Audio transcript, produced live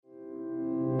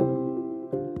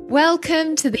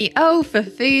Welcome to the Oh For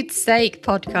Food's Sake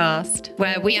podcast,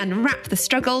 where we unwrap the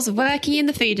struggles of working in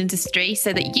the food industry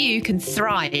so that you can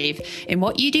thrive in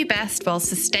what you do best while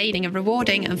sustaining a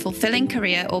rewarding and fulfilling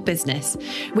career or business.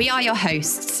 We are your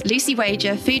hosts, Lucy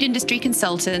Wager, food industry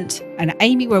consultant, and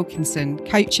Amy Wilkinson,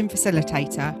 coach and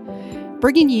facilitator,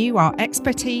 bringing you our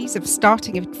expertise of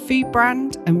starting a food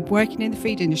brand and working in the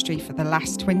food industry for the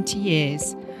last 20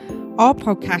 years. Our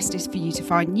podcast is for you to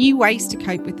find new ways to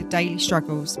cope with the daily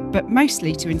struggles, but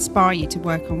mostly to inspire you to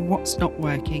work on what's not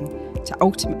working to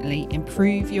ultimately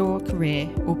improve your career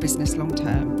or business long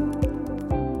term.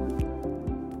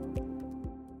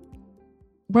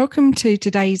 Welcome to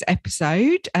today's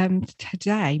episode.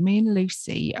 Today, me and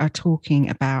Lucy are talking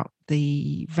about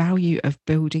the value of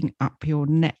building up your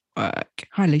network.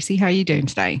 Hi, Lucy. How are you doing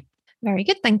today? Very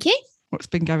good, thank you. What's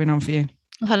been going on for you?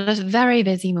 I've had a very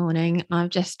busy morning. I'm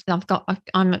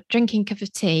drinking a cup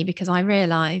of tea because I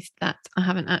realised that I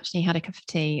haven't actually had a cup of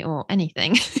tea or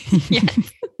anything yet.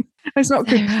 It's not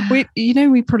good.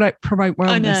 We promote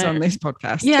wellness on this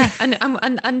podcast. Yeah,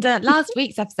 and last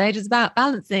week's episode was about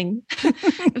balancing,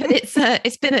 but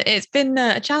it's been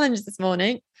a challenge this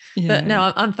morning. Yeah. But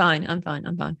no, I'm fine.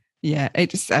 Yeah,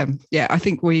 it's I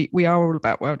think we are all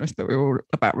about wellness, but we're all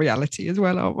about reality as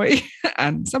well, aren't we?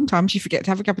 And sometimes you forget to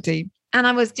have a cup of tea. And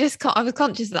I was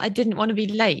conscious that I didn't want to be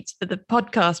late for the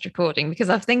podcast recording because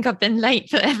I think I've been late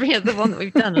for every other one that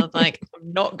we've done. I was like,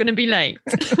 I'm not going to be late.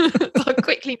 So I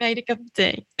quickly made a cup of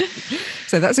tea.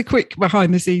 So that's a quick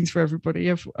behind the scenes for everybody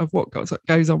of what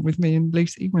goes on with me and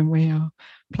Lucy when we are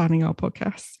planning our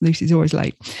podcast. Lucy's always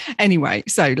late. Anyway,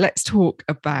 so let's talk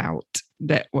about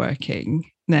networking.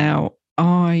 Now,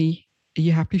 are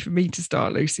you happy for me to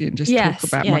start, Lucy, and just talk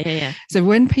about Yeah. So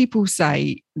when people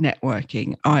say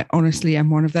networking, I honestly am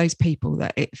one of those people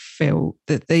that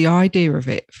the idea of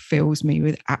it fills me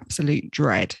with absolute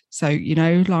dread. So,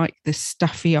 like the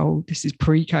stuffy old, this is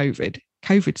pre-COVID.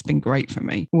 COVID's been great for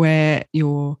me, where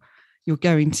you're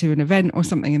going to an event or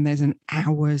something and there's an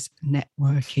hour's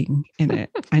networking in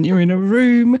it and you're in a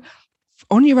room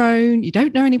on your own, you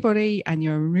don't know anybody, and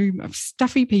you're in a room of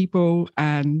stuffy people,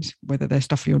 and whether they're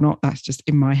stuffy or not, that's just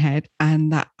in my head.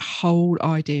 And that whole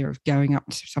idea of going up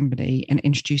to somebody and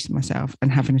introducing myself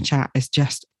and having a chat is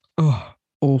just,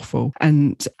 awful.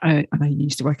 And I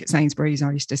used to work at Sainsbury's.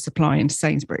 I used to supply into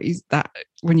Sainsbury's. That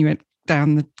when you went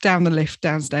down the lift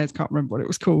downstairs, can't remember what it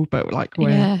was called, but like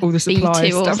where all the supply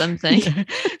B2 stuff or something.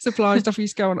 Supply stuff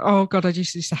used to go on. Oh God, I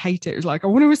just used to hate it. It was like, I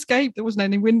want to escape. There wasn't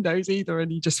any windows either,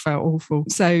 and you just felt awful.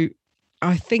 So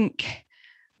I think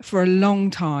for a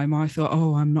long time I thought,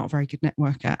 I'm not a very good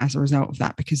networker as a result of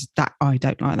that, because I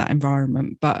don't like that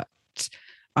environment. But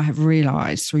I have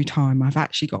realised through time I've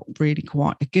actually got really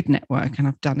quite a good network, and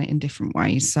I've done it in different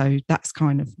ways. So that's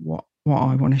kind of what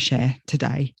I want to share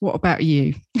today. What about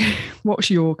you?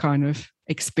 What's your kind of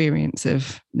experience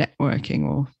of networking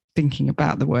or thinking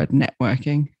about the word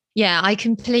networking? Yeah, I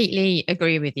completely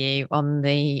agree with you on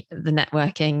the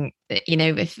networking.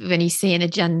 When you see an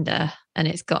agenda and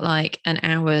it's got like an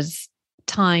hour's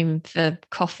time for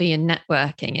coffee and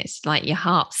networking, it's like your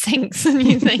heart sinks and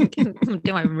you think,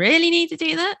 do I really need to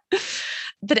do that?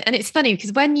 And it's funny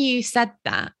because when you said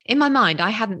that, in my mind,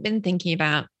 I hadn't been thinking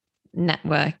about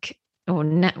network or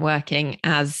networking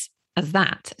as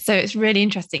that. So it's really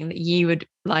interesting that you would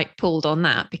pulled on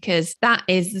that, because that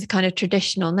is the kind of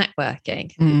traditional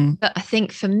networking. But I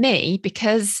think for me,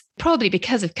 probably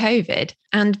because of COVID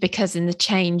and because in the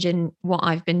change in what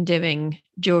I've been doing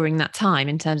during that time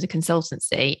in terms of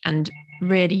consultancy and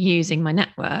really using my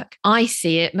network, I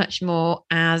see it much more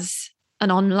as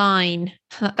an online,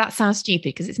 that sounds stupid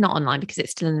because it's not online because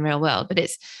it's still in the real world, but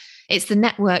it's the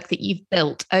network that you've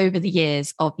built over the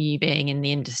years of you being in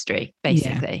the industry,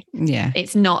 basically. Yeah.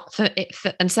 It's not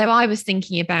and so I was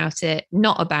thinking about it,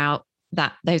 not about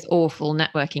those awful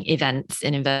networking events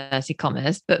in inverted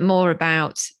commas, but more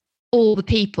about all the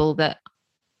people that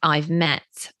I've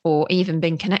met or even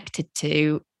been connected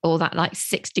to, or that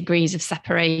 6 degrees of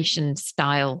separation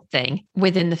style thing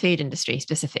within the food industry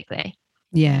specifically.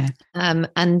 Yeah. And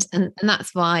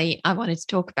that's why I wanted to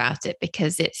talk about it,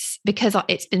 because it's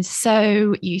been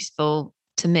so useful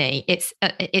to me. It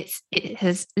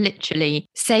has literally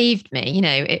saved me.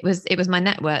 It was my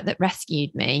network that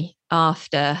rescued me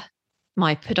after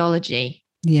my podology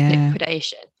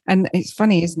liquidation. And it's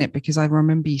funny, isn't it? Because I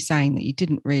remember you saying that you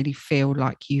didn't really feel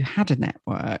like you had a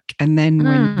network. And then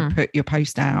when you put your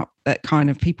post out, that kind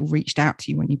of people reached out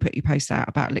to you when you put your post out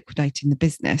about liquidating the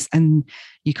business. And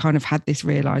you kind of had this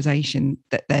realization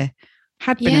that there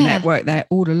had been a network there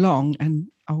all along. And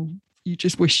you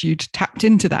just wish you'd tapped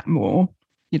into that more,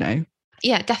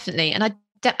 Yeah, definitely. And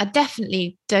I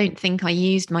definitely don't think I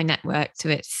used my network to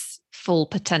its full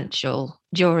potential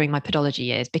during my podology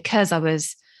years because I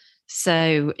was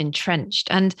so entrenched.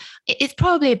 And it's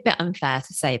probably a bit unfair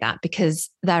to say that because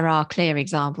there are clear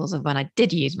examples of when I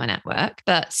did use my network.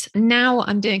 But now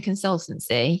I'm doing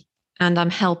consultancy and I'm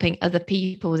helping other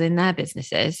people within their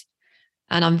businesses.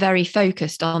 And I'm very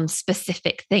focused on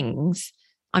specific things.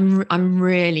 I'm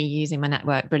really using my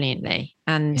network brilliantly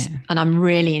and I'm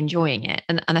really enjoying it.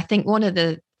 And I think one of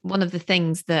the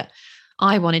things that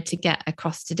I wanted to get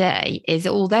across today is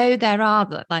although there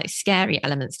are like scary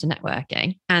elements to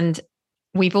networking, and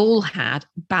we've all had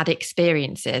bad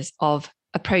experiences of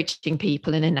approaching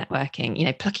people in a networking, you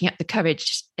know, plucking up the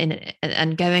courage in it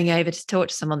and going over to talk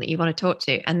to someone that you want to talk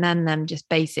to, and then them just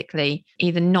basically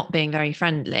either not being very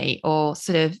friendly or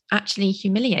sort of actually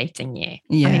humiliating you.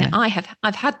 Yeah. I mean,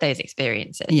 I've had those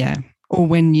experiences. Yeah. Or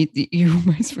when you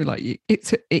almost feel like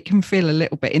it can feel a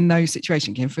little bit in those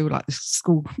situations, can feel like the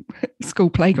school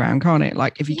playground, can't it?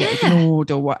 Like if you get ignored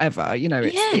or whatever, you know,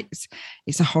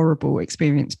 it's a horrible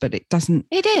experience, but it doesn't.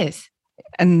 It is.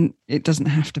 And it doesn't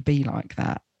have to be like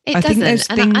that. I think there's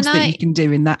things that you can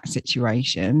do in that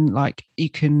situation. Like you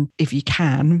can, if you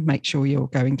can, make sure you're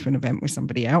going to an event with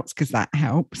somebody else because that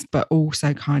helps, but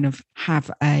also kind of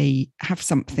have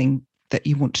something that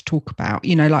you want to talk about,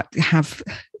 you know, like have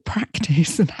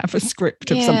practice and have a script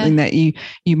of something that you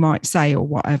might say or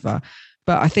whatever.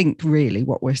 But I think really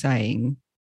what we're saying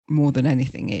more than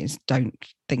anything is don't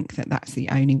think that that's the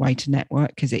only way to network,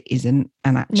 because it isn't.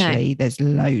 And actually there's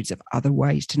loads of other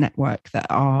ways to network that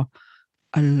are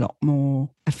a lot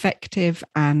more effective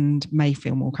and may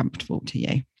feel more comfortable to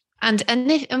you. And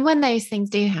when those things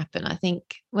do happen, I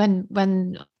think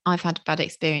when I've had bad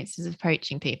experiences of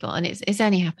approaching people, and it's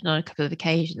only happened on a couple of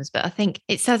occasions, but I think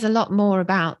it says a lot more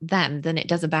about them than it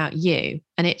does about you,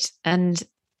 and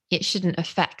it shouldn't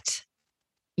affect,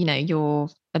 you know, your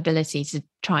ability to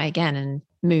try again and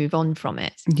move on from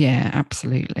it. Yeah,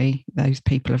 absolutely. Those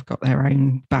people have got their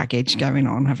own baggage going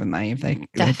on, haven't they? If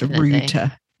they're the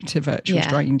router to virtual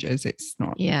strangers, it's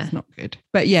not good.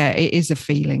 But yeah, it is a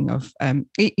feeling of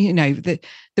you know,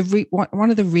 one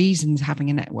of the reasons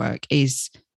having a network is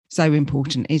so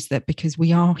important is that because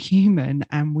we are human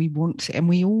and we want to, and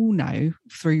we all know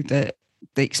through the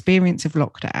experience of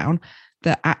lockdown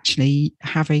that actually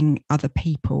having other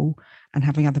people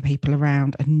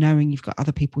around and knowing you've got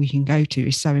other people you can go to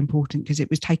is so important, because it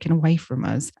was taken away from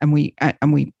us and we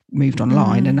moved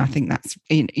online. And I think that's,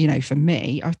 you know, for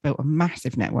me, I've built a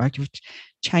massive network. I've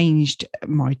changed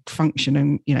my function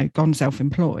and, you know, gone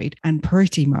self-employed, and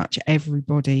pretty much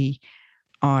everybody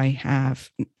I have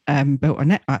built a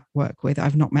network with,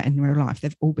 I've not met in real life.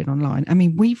 They've all been online. I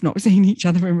mean, we've not seen each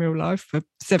other in real life for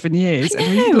 7 years, and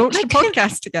we've launched a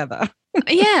podcast together.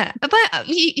 Yeah, but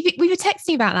we were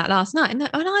texting about that last night, and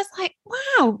I was like,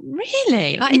 "Wow,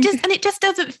 really?" Like it just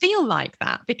doesn't feel like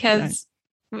that because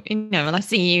you know, when I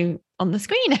see you on the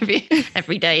screen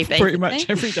every day, basically. Pretty much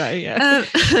every day, yeah.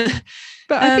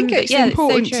 But I think it's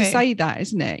important to say that,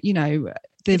 isn't it? You know,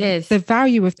 the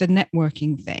value of the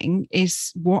networking thing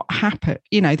is what happened.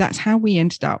 You know, that's how we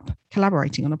ended up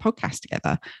collaborating on a podcast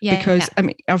together. Because I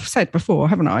mean, I've said before,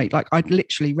 haven't I? Like I'd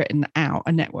literally written out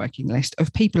a networking list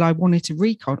of people I wanted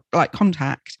to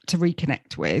contact to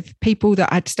reconnect with, people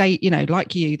that I'd stayed, you know,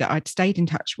 like you, that I'd stayed in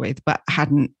touch with, but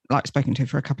hadn't like spoken to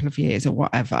for a couple of years or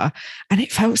whatever. And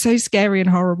it felt so scary and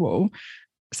horrible.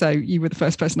 So you were the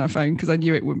first person I phoned because I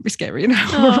knew it wouldn't be scary and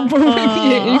horrible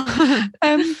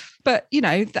with you. But, you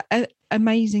know,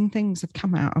 amazing things have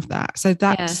come out of that. So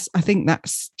that's, I think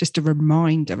that's just a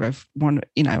reminder of one,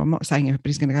 you know, I'm not saying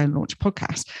everybody's going to go and launch a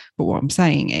podcast, but what I'm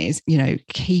saying is, you know,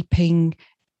 keeping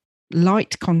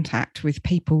light contact with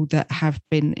people that have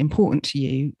been important to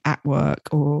you at work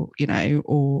or, you know,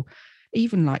 or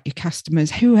even like your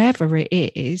customers, whoever it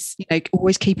is, you know,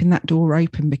 always keeping that door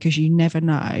open, because you never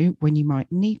know when you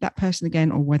might need that person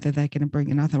again or whether they're going to bring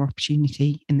another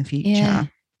opportunity in the future. Yeah.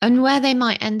 And where they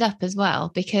might end up as well,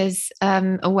 because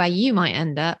or where you might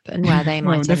end up and where they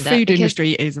might end up. The food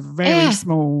industry is very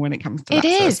small when it comes to that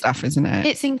sort of stuff, isn't it?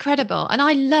 It's incredible. And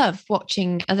I love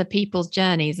watching other people's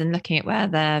journeys and looking at where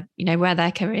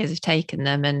their careers have taken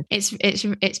them. And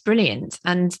it's brilliant.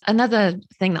 And another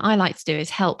thing that I like to do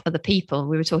is help other people.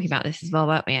 We were talking about this as well,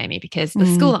 weren't we, Amy? Because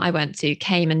the school that I went to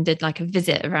came and did like a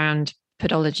visit around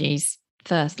Podology's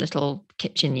first little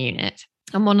kitchen unit.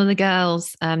 And one of the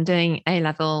girls doing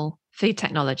A-level food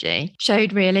technology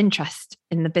showed real interest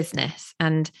in the business.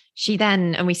 And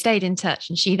we stayed in touch,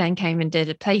 and she then came and did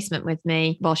a placement with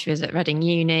me while she was at Reading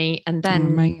Uni. And then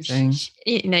amazing.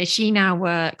 She now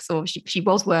works, or she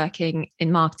was working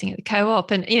in marketing at the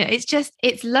Co-op. And, you know,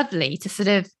 it's lovely to sort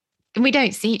of we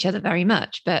don't see each other very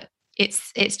much, but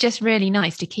it's just really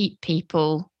nice to keep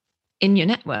people in your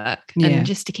network and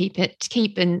just to keep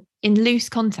in loose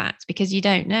contact, because you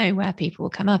don't know where people will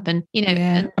come up. And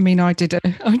I mean, I did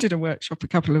a workshop a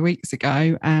couple of weeks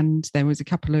ago, and there was a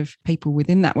couple of people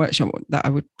within that workshop that I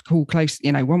would call close.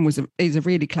 One is a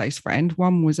really close friend.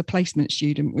 One was a placement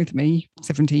student with me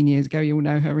 17 years ago. You'll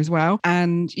know her as well.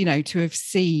 And to have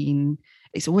seen,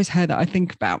 it's always her that I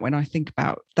think about when I think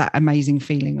about that amazing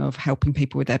feeling of helping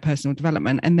people with their personal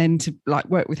development, and then to like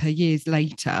work with her years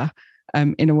later.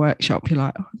 In a workshop, you're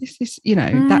like, oh, this is,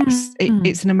 that's it,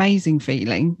 it's an amazing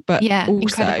feeling. But also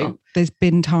incredible. There's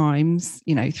been times,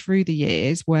 through the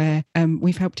years where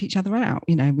we've helped each other out.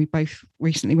 We both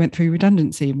recently went through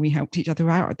redundancy, and we helped each other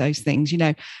out of those things,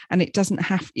 and it doesn't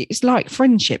have, it's like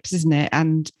friendships, isn't it?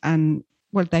 And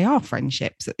well, they are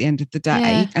friendships at the end of the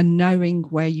day. And knowing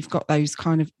where you've got those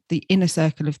kind of the inner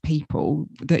circle of people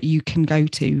that you can go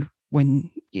to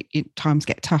when times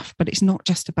get tough. But it's not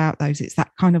just about those. It's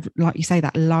that kind of, like you say,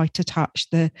 that lighter touch,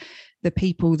 the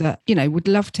people that, would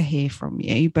love to hear from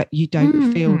you, but you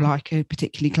don't feel like a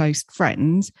particularly close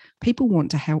friends. People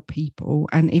want to help people.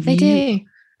 And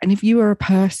if you are a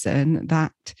person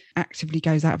that actively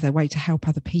goes out of their way to help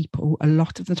other people, a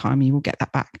lot of the time you will get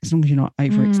that back, as long as you're not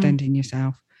overextending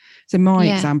yourself. So my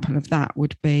example of that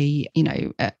would be,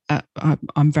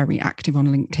 I'm very active on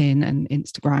LinkedIn and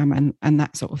Instagram and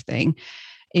that sort of thing.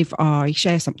 If I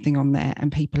share something on there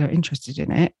and people are interested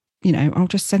in it, I'll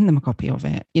just send them a copy of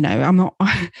it. I'm not,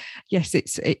 yes,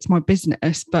 it's my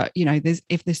business, but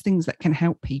if there's things that can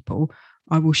help people,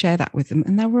 I will share that with them,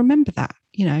 and they'll remember that,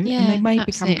 and they may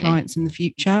become clients in the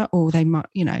future, or they might,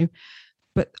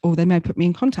 or they may put me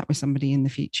in contact with somebody in the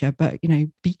future. But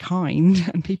be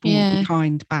kind, and people will be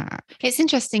kind back. It's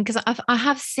interesting because I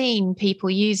have seen people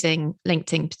using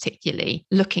LinkedIn, particularly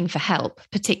looking for help,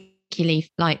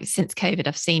 particularly like since COVID.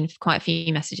 I've seen quite a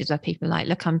few messages where people are like,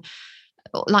 look, I'm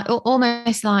like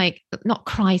almost like not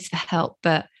cries for help,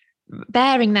 but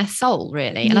bearing their soul,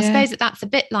 really. And I suppose that's a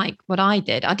bit like what I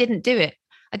did. I didn't do it.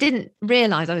 I didn't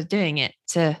realize I was doing it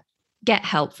to get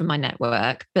help from my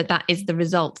network, but that is the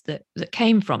result that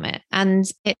came from it. And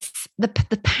it's the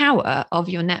power of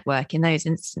your network in those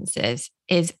instances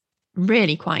is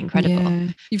really quite incredible.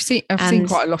 I've seen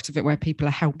quite a lot of it where people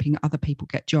are helping other people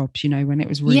get jobs, when it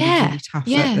was really tough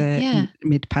at the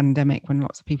mid-pandemic, when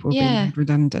lots of people were being made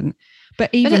redundant. But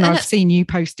I've seen you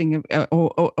posting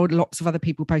or lots of other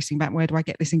people posting about, where do I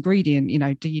get this ingredient?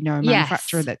 Do you know a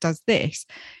manufacturer that does this?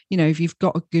 If you've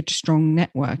got a good, strong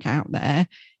network out there,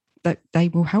 that they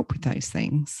will help with those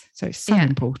things. So it's so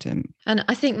important. And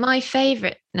I think my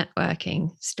favourite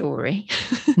networking story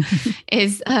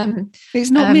is it's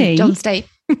not me. John Staple.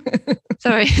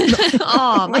 Sorry.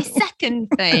 My second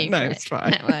favourite no, it's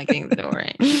fine. networking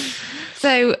story.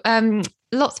 So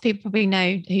lots of people probably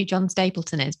know who John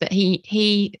Stapleton is, but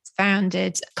he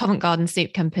founded Covent Garden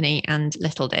Soup Company and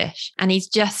Little Dish, and he's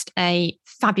just a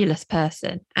fabulous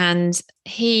person. And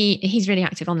he's really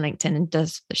active on LinkedIn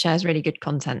and shares really good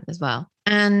content as well.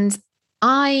 And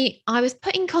I was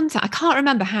put in contact. I can't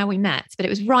remember how we met, but it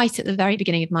was right at the very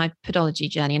beginning of my podology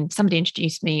journey, and somebody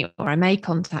introduced me, or I made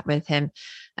contact with him,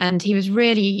 and he was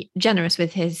really generous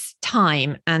with his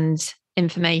time and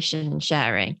information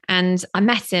sharing. And I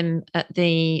met him at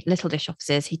the Little Dish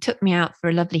offices. He took me out for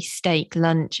a lovely steak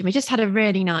lunch, and we just had a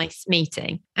really nice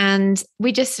meeting. And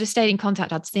we just sort of stayed in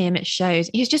contact. I'd see him at shows.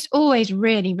 He was just always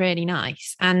really, really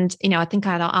nice. And, I think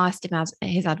I had asked him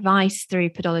his advice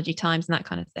through Podology Times and that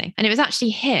kind of thing. And it was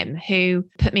actually him who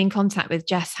put me in contact with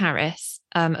Jess Harris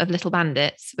of Little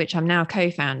Bandits, which I'm now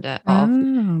co-founder of.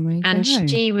 And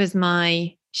she was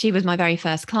my very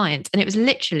first client. And it was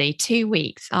literally 2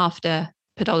 weeks after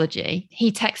Podology.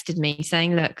 He texted me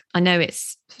saying, look, I know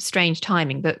it's strange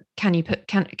timing, but can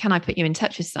I put you in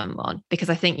touch with someone? Because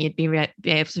I think you'd be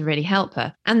able to really help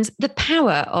her. And the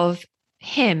power of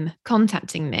him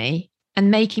contacting me and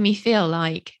making me feel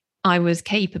like I was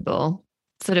capable,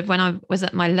 sort of when I was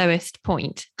at my lowest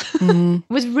point,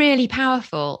 was really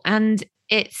powerful. And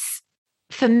it's,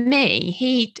 for me,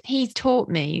 he taught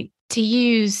me to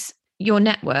use your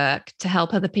network to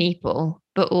help other people,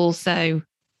 but also,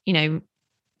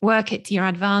 work it to your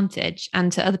advantage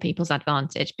and to other people's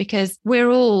advantage, because we're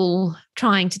all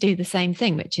trying to do the same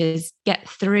thing, which is get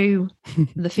through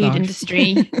the food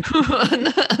industry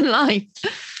and life.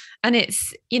 And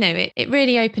it's, it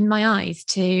really opened my eyes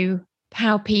to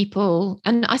how people,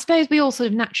 and I suppose we all sort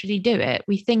of naturally do it.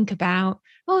 We think about,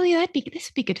 this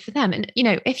would be good for them. And,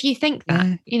 if you think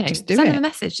that, send them a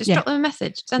message, drop them a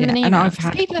message, send them an email. And I've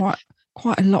had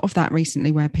quite a lot of that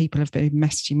recently, where people have been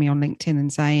messaging me on LinkedIn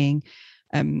and saying,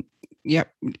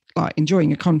 yep, like enjoying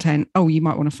your content, oh, you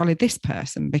might want to follow this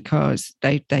person because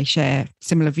they share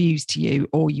similar views to you,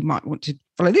 or you might want to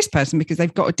follow this person because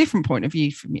they've got a different point of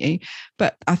view from you.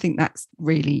 But I think that's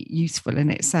really useful in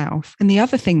itself. And the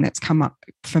other thing that's come up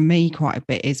for me quite a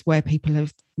bit is where people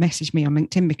have messaged me on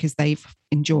LinkedIn because they've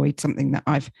enjoyed something that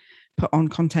I've put on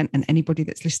content, and anybody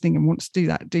that's listening and wants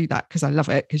to do that because I love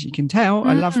it, because you can tell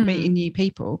I love meeting new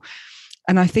people.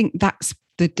 And I think that's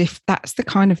the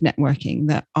kind of networking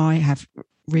that I have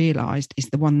realised is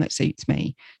the one that suits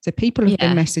me. So people have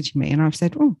been messaging me and I've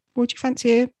said, oh, would you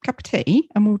fancy a cup of tea?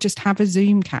 And we'll just have a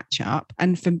Zoom catch up.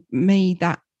 And for me,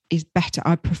 that is better.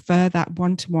 I prefer that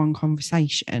one-to-one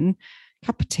conversation,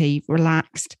 cup of tea,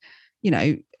 relaxed. You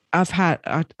know,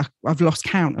 I've lost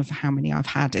count of how many I've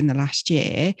had in the last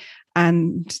year,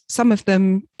 and some of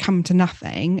them come to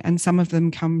nothing, and some of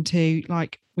them come to,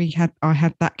 like, I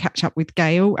had that catch up with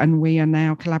Gail, and we are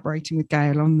now collaborating with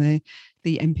Gail on the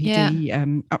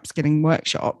NPD upskilling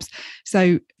workshops.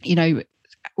 So, you know,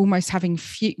 almost having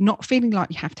not feeling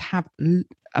like you have to have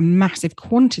a massive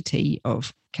quantity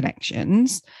of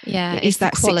connections. Yeah, it's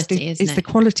that quality, isn't it? It's the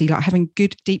quality, like having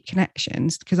good, deep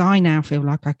connections, because I now feel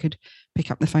like I could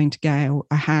pick up the phone to Gail.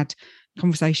 I had a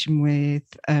conversation with,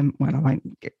 I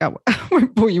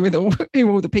won't bore you with who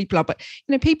all the people are, but,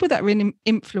 you know, people that are in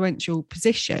influential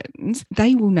positions,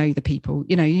 they will know the people.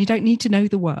 You know, you don't need to know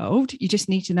the world. You just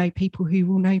need to know people who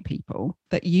will know people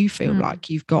that you feel like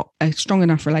you've got a strong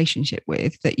enough relationship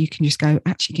with, that you can just go,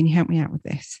 actually, can you help me out with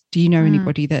this? Do you know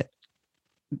anybody that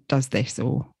does this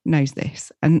or knows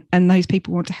this? And those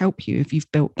people want to help you if you've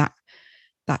built that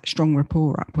strong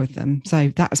rapport up with them.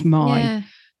 So that's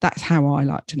how I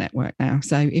like to network now.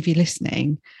 So if you're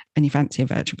listening and you fancy a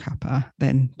virtual cuppa,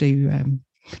 then do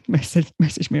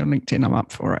message me on LinkedIn. I'm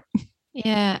up for it.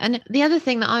 Yeah. And the other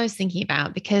thing that I was thinking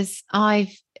about, because I've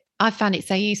found it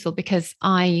so useful because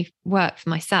I work for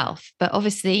myself, but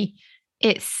obviously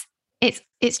it's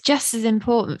just as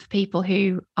important for people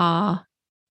who are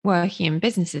working in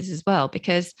businesses as well,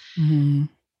 because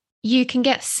you can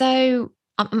get so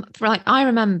right. I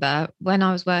remember when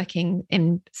I was working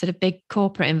in sort of big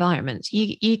corporate environments,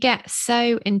 you get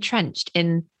so entrenched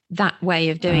in that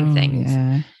way of doing things.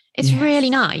 Yeah. It's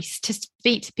really nice to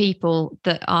speak to people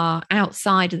that are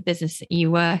outside of the business that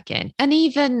you work in. And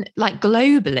even like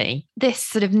globally, this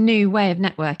sort of new way of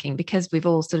networking, because we've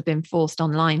all sort of been forced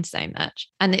online so much,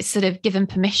 and it's sort of given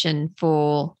permission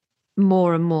for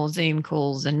more and more Zoom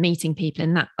calls and meeting people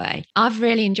in that way. I've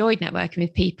really enjoyed networking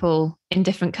with people in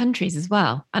different countries as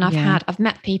well. And I've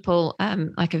met people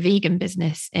like a vegan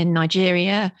business in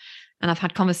Nigeria, and I've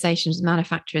had conversations with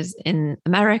manufacturers in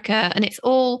America. And I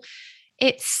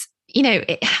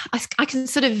can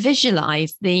sort of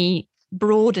visualize the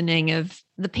broadening of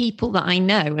the people that I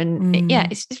know. And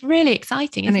it's really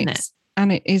exciting, isn't it?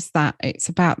 And it's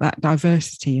about that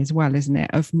diversity as well, isn't it?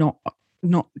 Of not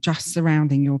just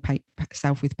surrounding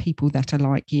yourself with people that are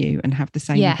like you and have the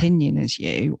same opinion as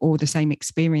you or the same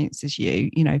experience as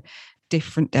you, you know,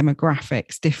 different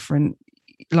demographics, different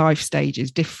life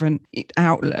stages, different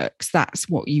outlooks. That's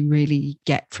what you really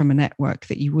get from a network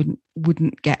that you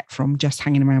wouldn't get from just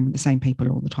hanging around with the same people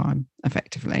all the time,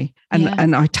 effectively.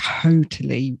 And I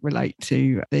totally relate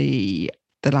to the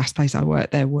last place I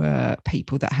worked. There were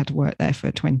people that had worked there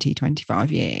for 20,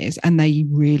 25 years, and they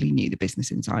really knew the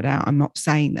business inside out. I'm not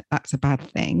saying that that's a bad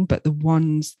thing, but the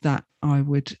ones that I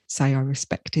would say I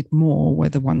respected more were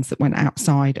the ones that went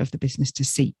outside of the business to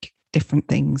seek different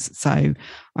things. So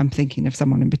I'm thinking of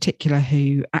someone in particular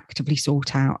who actively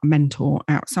sought out a mentor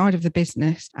outside of the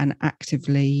business and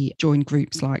actively joined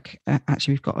groups like,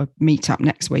 actually we've got a meet up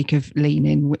next week of Lean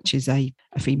In, which is a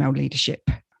female leadership,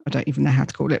 I don't even know how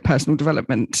to call it, personal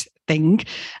development thing.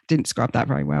 Didn't describe that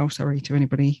very well. Sorry to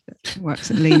anybody that works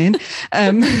at Lean In.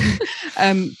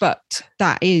 But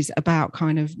that is about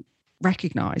kind of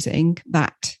recognising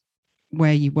that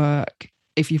where you work,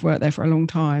 if you've worked there for a long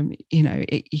time, you know,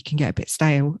 you can get a bit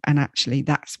stale. And actually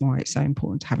that's why it's so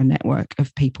important to have a network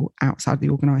of people outside the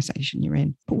organisation you're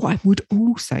in. But what I would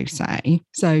also say,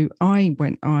 so I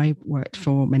worked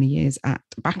for many years at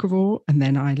Bakkavor, and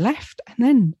then I left, and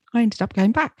then I ended up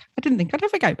going back. I didn't think I'd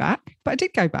ever go back, but I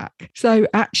did go back. So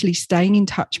actually staying in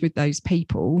touch with those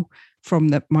people from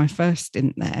my first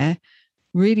stint there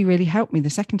really, really helped me the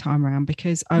second time around,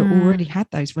 because I already had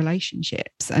those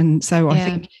relationships. And so I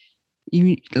think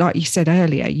like you said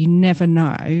earlier, you never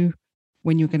know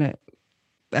when you're going to,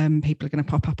 people are going to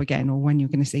pop up again, or when you're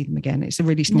going to see them again. It's a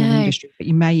really small industry, but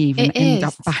you may even end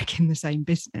up back in the same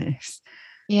business.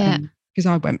 Yeah. Because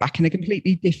I went back in a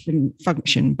completely different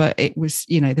function, but it was,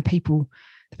 you know, the people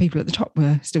at the top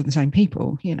were still the same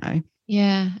people, you know.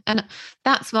 Yeah. And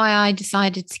that's why I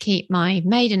decided to keep my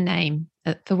maiden name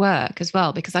for work as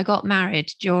well, because I got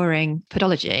married during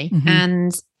podology,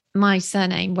 and my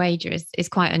surname Wager is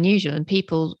quite unusual, and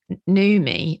people knew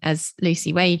me as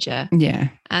Lucy Wager. Yeah.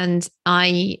 And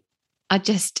I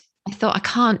thought I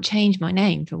can't change my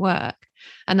name for work.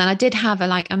 And then I did have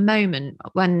a moment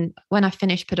when I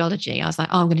finished podology. I was like,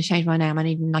 oh, I'm going to change my name. I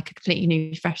need like a completely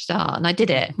new, fresh start. And I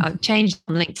did it. I changed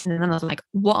on LinkedIn, and then I was like,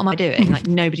 what am I doing? Like,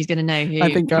 nobody's going to know who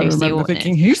I think I Lucy remember Orton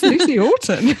thinking, is. who's Lucy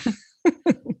Orton?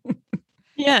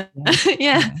 Yeah.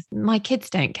 Yeah. My kids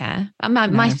don't care.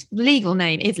 My legal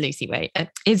name is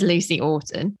Lucy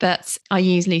Orton, but I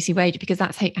use Lucy Wager because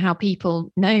that's how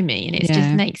people know me, and it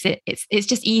just makes it's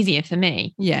just easier for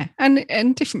me. Yeah.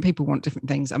 And different people want different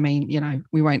things. I mean,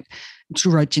 we won't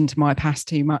drudge into my past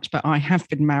too much, but I have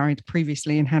been married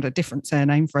previously and had a different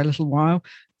surname for a little while.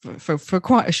 For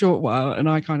quite a short while, and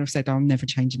I kind of said, I'm never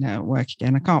changing it at work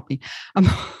again. I can't be.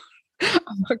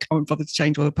 I can't bother to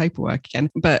change all the paperwork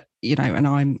again. But, and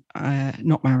I'm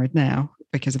not married now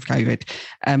because of COVID,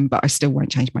 but I still won't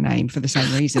change my name for the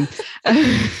same reason.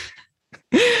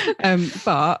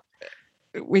 But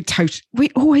we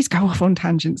always go off on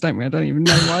tangents, don't we? I don't even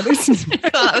know why this is.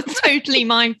 That was totally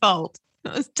my fault.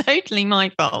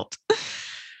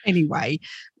 Anyway,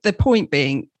 the point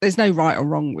being, there's no right or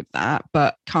wrong with that,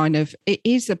 but kind of it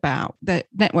is about the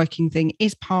networking thing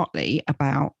is partly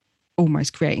about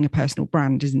almost creating a personal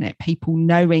brand, isn't it? People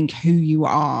knowing who you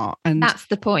are. And that's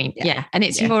the point. Yeah. And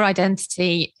it's your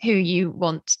identity, who you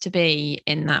want to be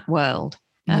in that world.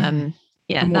 And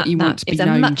what you want to be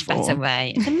known for. It's a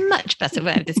much better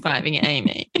way of describing it,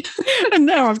 Amy. And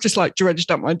now I've just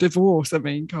dredged up my divorce. I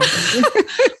mean,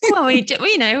 well, we get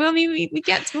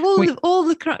to all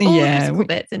the critical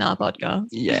bits in our podcast.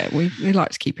 Yeah, we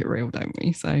like to keep it real, don't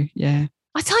we? So yeah.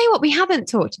 I tell you what, we haven't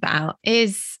talked about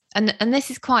is, and this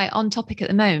is quite on topic at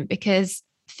the moment, because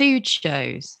food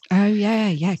shows. Oh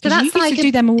yeah. Because you used to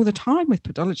do them all the time with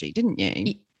podology, didn't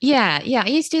you? Yeah. I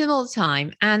used to do them all the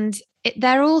time, and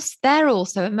they're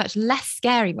also a much less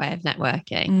scary way of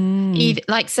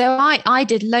networking. So I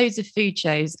did loads of food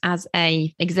shows as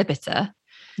a exhibitor.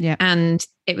 Yeah. And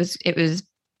it was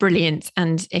brilliant.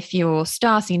 And if you're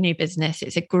starting a new business,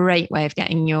 it's a great way of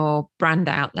getting your brand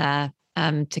out there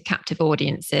to captive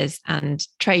audiences. And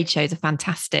trade shows are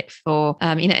fantastic for,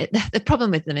 the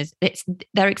problem with them is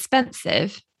they're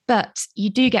expensive, but you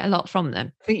do get a lot from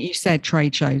them. I think you said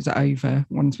trade shows are over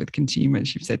ones with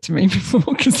consumers. You've said to me before,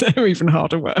 because they're even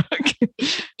harder work.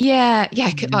 Yeah.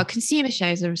 Consumer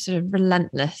shows are sort of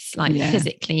relentless,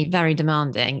 physically very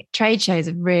demanding. Trade shows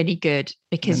are really good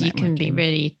because you can be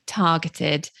really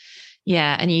targeted.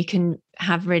 Yeah. And you can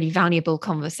have really valuable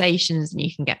conversations, and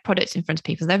you can get products in front of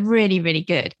people. They're really, really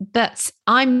good. But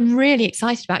I'm really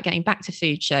excited about getting back to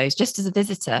food shows just as a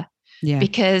visitor. Yeah.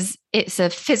 Because it's a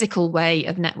physical way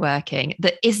of networking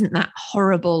that isn't that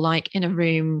horrible, like in a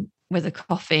room with a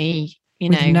coffee, with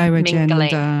no agenda.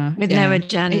 With no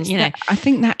agenda. I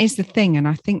think that is the thing. And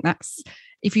I think that's,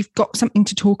 if you've got something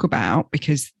to talk about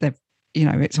because they've,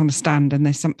 it's on a stand and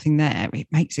there's something there, it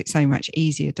makes it so much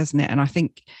easier, doesn't it? And I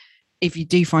think if you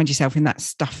do find yourself in that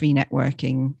stuffy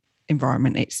networking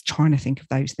environment, it's trying to think of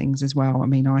those things as well. I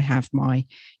mean, I have my,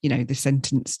 the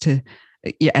sentence to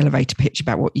your elevator pitch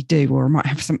about what you do, or I might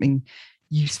have something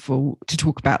useful to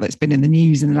talk about that's been in the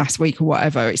news in the last week or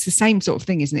whatever. It's the same sort of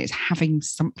thing, isn't it? It's having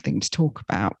something to talk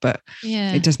about, but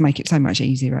it does make it so much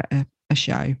easier at a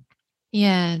show.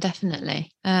 Yeah,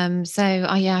 definitely.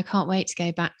 I can't wait to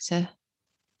go back to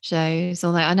shows,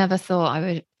 although I never thought I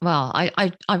would. Well,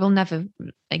 I will never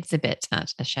exhibit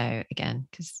at a show again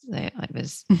because it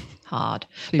was hard.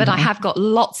 But I have got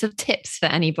lots of tips for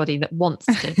anybody that wants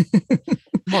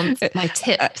my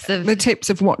tips of the tips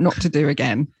of what not to do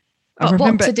again.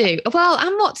 What to do. Well,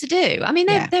 and what to do. I mean,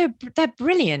 they're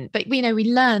brilliant, but we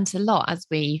learned a lot as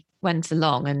we went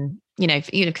along, and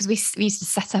because we used to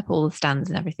set up all the stands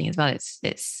and everything as well.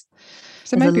 It's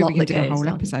so maybe we can do a whole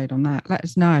episode on that. Let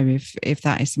us know if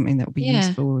that is something that will be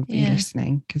useful if you're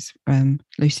listening, because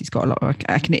Lucy's got a lot.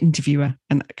 I can interview her,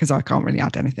 and because I can't really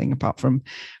add anything apart from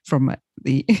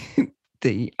the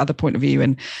the other point of view.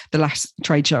 And the last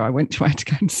trade show I went to, I had to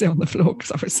go and sit on the floor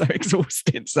because I was so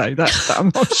exhausted. So that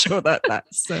I'm not sure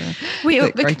that's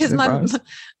because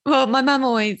my mum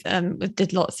always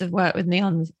did lots of work with me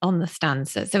on the stand,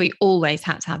 so we always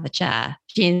had to have a chair.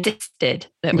 She insisted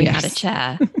that we had a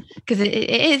chair because it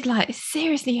is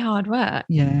seriously hard work.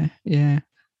 Yeah.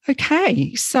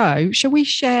 Okay, so shall we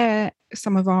share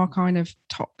some of our kind of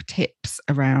top tips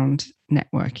around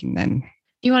networking then?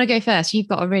 You want to go first? You've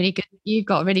got a really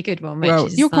good one. Well,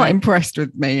 you're quite impressed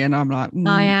with me, and I'm like,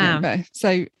 I am. Yeah.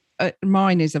 So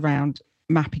mine is around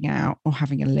mapping out or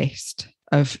having a list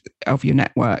of your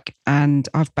network. And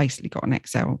I've basically got an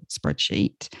Excel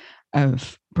spreadsheet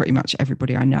of pretty much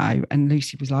everybody I know. And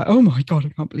Lucy was like, oh my God, I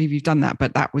can't believe you've done that.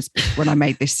 But that was when I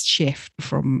made this shift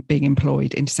from being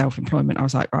employed into self-employment. I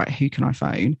was like, right, who can I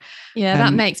phone? Yeah,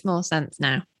 that makes more sense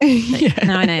now. Yeah.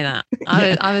 Now I know that.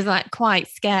 I was like quite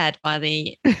scared by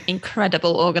the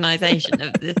incredible organization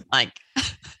of this, like,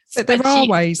 but there are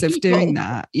ways of doing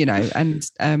that, you know, and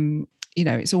you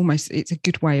know, it's a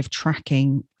good way of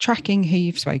tracking who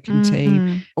you've spoken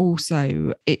to.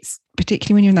 Also, it's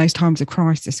particularly when you're in those times of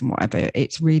crisis and whatever,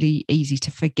 it's really easy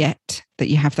to forget that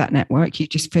you have that network. You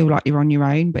just feel like you're on your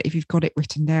own. But if you've got it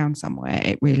written down somewhere,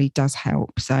 it really does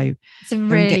help. So it's a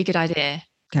really good idea.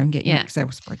 Go and get your Excel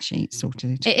spreadsheet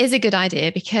sorted. It is a good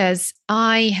idea because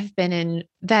I have been in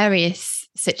various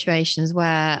situations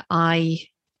where I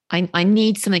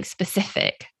need something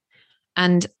specific.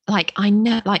 And like, I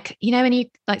know, like, you know, when you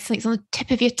like something's on the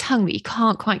tip of your tongue, but you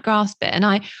can't quite grasp it. And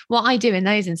what I do in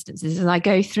those instances is I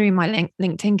go through my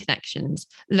LinkedIn connections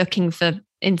looking for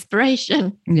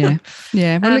inspiration. Yeah.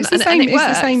 Well, it's the same. It's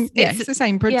the same. Yeah, it's the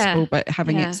same principle, but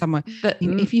having it somewhere. But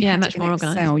if you had much more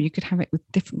Excel, you could have it with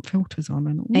different filters on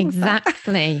and all.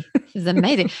 Exactly. This is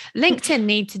amazing. LinkedIn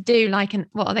need to do like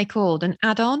what are they called? An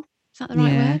add-on? Is that the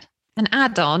right word? An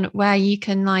add-on where you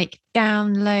can like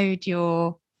download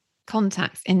your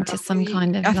contacts into some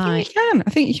kind of I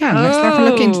think you can. Let's have a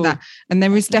look into that. And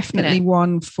there is definitely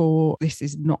one for, this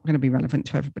is not going to be relevant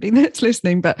to everybody that's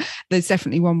listening, but there's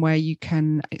definitely one where you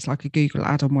can, it's like a Google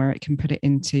add-on where it can put it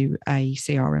into a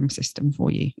CRM system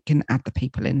for you. You can add the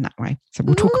people in that way. So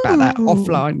we'll talk about that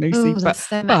offline, Lucy. But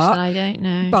so much that I don't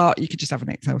know. But you could just have an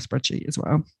Excel spreadsheet as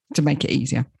well to make it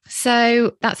easier.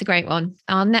 So that's a great one.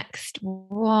 Our next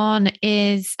one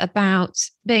is about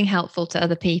being helpful to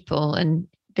other people and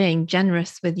being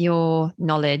generous with your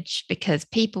knowledge, because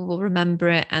people will remember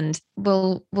it and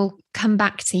will come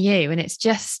back to you. And it's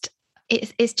just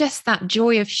that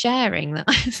joy of sharing that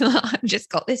I've just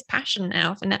got this passion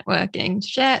now for networking,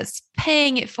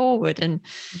 paying it forward and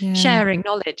sharing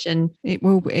knowledge. And it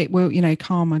will, you know,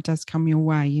 karma does come your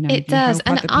way, you know, it does.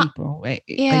 And other people, they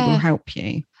will help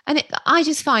you. And I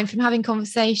just find from having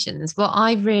conversations, what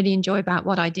I really enjoy about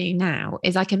what I do now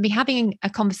is I can be having a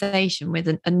conversation with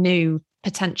a new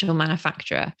potential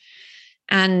manufacturer.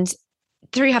 And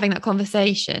through having that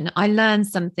conversation, I learn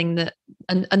something that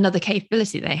another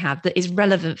capability they have that is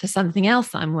relevant for something else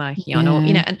that I'm working on, or,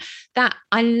 you know, and that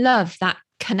I love that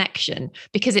connection,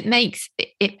 because it makes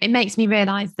me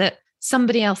realize that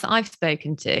somebody else that I've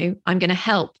spoken to, I'm going to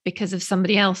help because of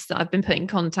somebody else that I've been put in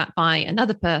contact by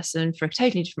another person for a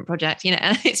totally different project, you know,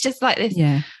 and it's just like this,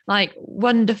 like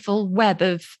wonderful web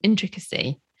of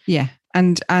intricacy. Yeah.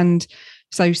 And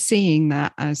so seeing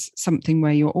that as something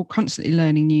where you're all constantly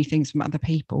learning new things from other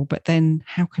people, but then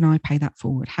how can I pay that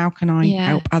forward? How can I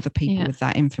help other people with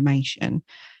that information?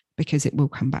 Because it will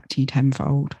come back to you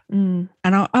tenfold. And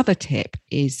our other tip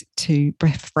is to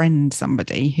befriend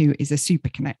somebody who is a super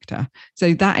connector.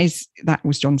 So that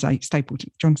was John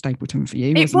Stapleton for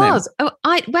you. It was. Oh,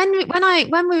 when we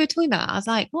were talking about that, I was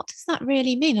like, what does that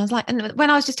really mean? I was like, and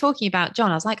when I was just talking about John,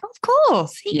 I was like, of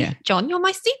course, John, you're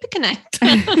my super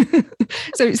connector.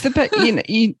 So it's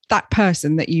that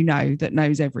person that you know that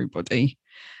knows everybody.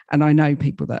 And I know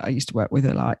people that I used to work with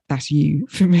are like, that's you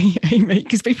for me, Amy,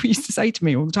 because people used to say to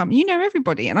me all the time, you know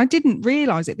everybody. And I didn't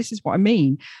realise it. This is what I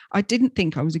mean. I didn't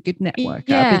think I was a good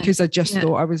networker because I just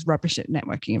thought I was rubbish at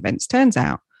networking events. Turns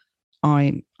out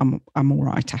I'm all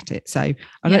right at it. So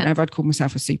I don't know if I'd call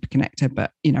myself a super connector,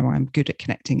 but, you know, I'm good at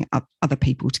connecting other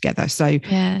people together. So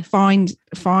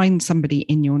find somebody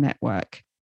in your network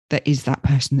that is that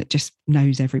person that just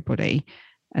knows everybody.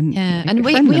 And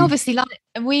we obviously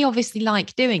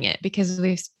like doing it because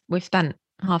we've spent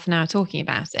half an hour talking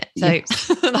about it. So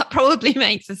that probably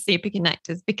makes us super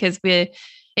connectors, because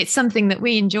it's something that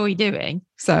we enjoy doing.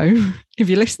 So if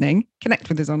you're listening, connect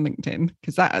with us on LinkedIn,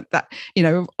 because that you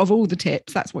know, of all the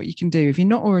tips, that's what you can do. If you're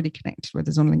not already connected with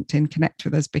us on LinkedIn, connect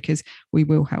with us, because we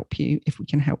will help you if we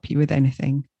can help you with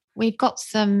anything. We've got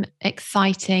some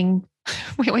exciting.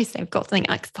 We always say we've got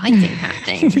something exciting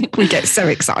happening. We get so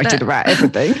excited about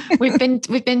everything. we've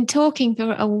been talking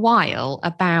for a while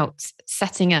about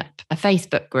setting up a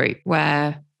Facebook group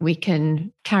where we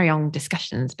can carry on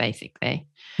discussions, basically,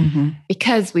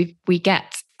 because we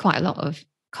get quite a lot of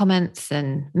comments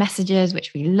and messages,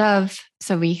 which we love.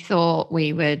 So we thought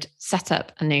we would set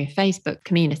up a new Facebook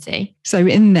community. So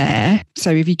in there,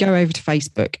 so if you go over to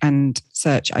Facebook and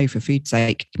search Oh For Food's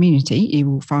Sake Community, you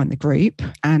will find the group.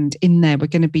 And in there, we're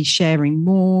going to be sharing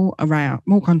more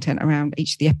content around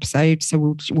each of the episodes.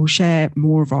 So we'll share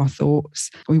more of our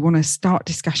thoughts. We want to start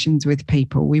discussions with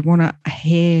people. We want to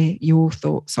hear your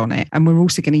thoughts on it. And we're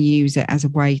also going to use it as a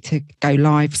way to go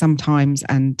live sometimes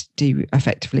and do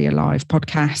effectively a live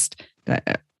podcast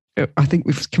that I think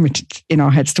we've committed in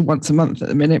our heads to once a month at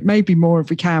the minute, maybe more if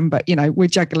we can, but we're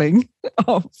juggling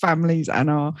our families and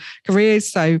our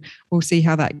careers. So we'll see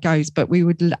how that goes. But we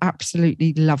would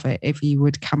absolutely love it if you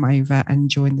would come over and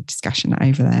join the discussion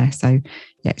over there. So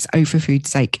yeah, it's Oh For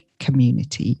Food's Sake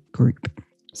Community Group.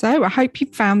 So I hope you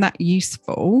found that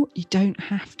useful. You don't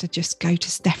have to just go to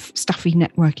stuffy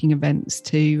networking events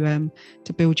to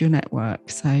build your network.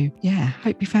 So yeah,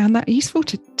 hope you found that useful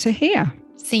to hear.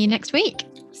 See you next week.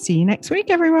 See you next week,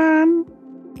 everyone.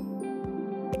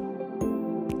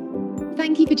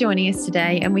 Thank you for joining us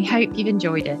today, and we hope you've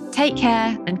enjoyed it. Take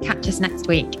care and catch us next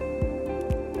week.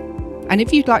 And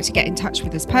if you'd like to get in touch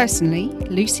with us personally,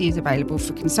 Lucy is available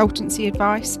for consultancy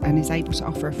advice and is able to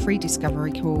offer a free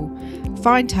discovery call.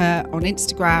 Find her on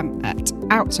Instagram at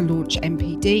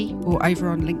OutToLaunchMPD or over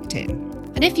on LinkedIn.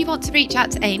 And if you want to reach out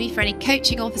to Amy for any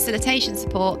coaching or facilitation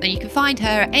support, then you can find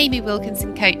her at Amy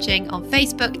Wilkinson Coaching on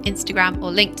Facebook, Instagram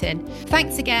or LinkedIn.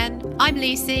 Thanks again. I'm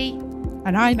Lucy.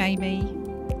 And I'm Amy.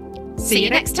 See you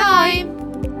next time.